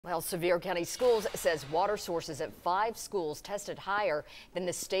Well, Sevier County Schools says water sources at 5 schools tested higher than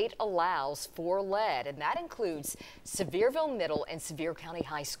the state allows for lead, and that includes Sevierville Middle and Sevier County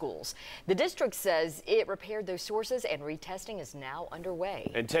High Schools. The district says it repaired those sources and retesting is now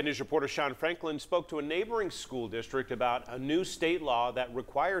underway. And 10 News reporter Sean Franklin spoke to a neighboring school district about a new state law that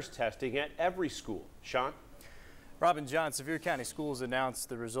requires testing at every school. Sean? Robin John, Sevier County Schools announced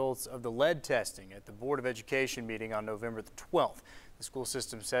the results of the lead testing at the Board of Education meeting on November the 12th. The school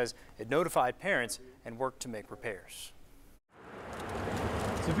system says it notified parents and worked to make repairs.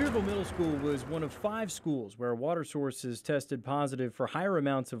 Sevierville Middle School was one of 5 schools where water sources tested positive for higher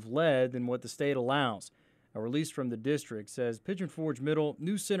amounts of lead than what the state allows. A release from the district says Pigeon Forge Middle,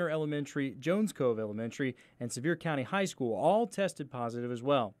 New Center Elementary, Jones Cove Elementary, and Sevier County High School all tested positive as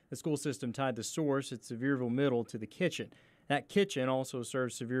well. The school system tied the source at Sevierville Middle to the kitchen. That kitchen also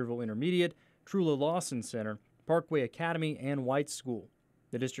serves Sevierville Intermediate, Trula Lawson Center, Parkway Academy, and White School.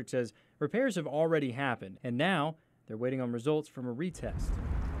 The district says repairs have already happened, and now they're waiting on results from a retest.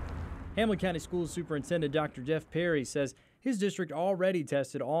 Hamilton County Schools Superintendent Dr. Jeff Perry says his district already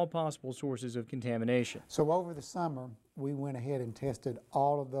tested all possible sources of contamination. So over the summer, we went ahead and tested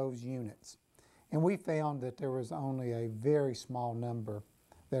all of those units, and we found that there was only a very small number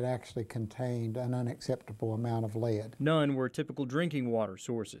that actually contained an unacceptable amount of lead. None were typical drinking water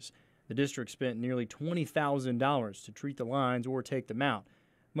sources. The district spent nearly $20,000 to treat the lines or take them out.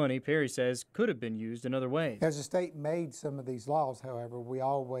 Money, Perry says, could have been used in other ways. As the state made some of these laws, however, we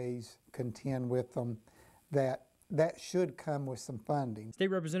always contend with them that should come with some funding.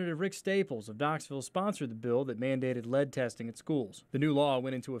 State Representative Rick Staples of Knoxville sponsored the bill that mandated lead testing at schools. The new law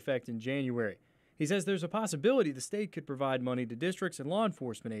went into effect in January. He says there's a possibility the state could provide money to districts and law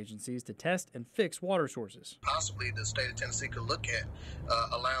enforcement agencies to test and fix water sources. Possibly the state of Tennessee could look at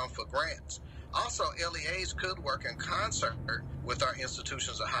allowing for grants. Also, LEAs could work in concert with our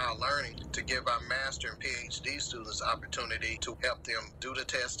institutions of higher learning to give our master and PhD students opportunity to help them do the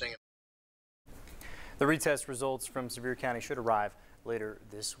testing. The retest results from Sevier County should arrive later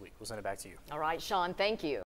this week. We'll send it back to you. All right, Sean, thank you.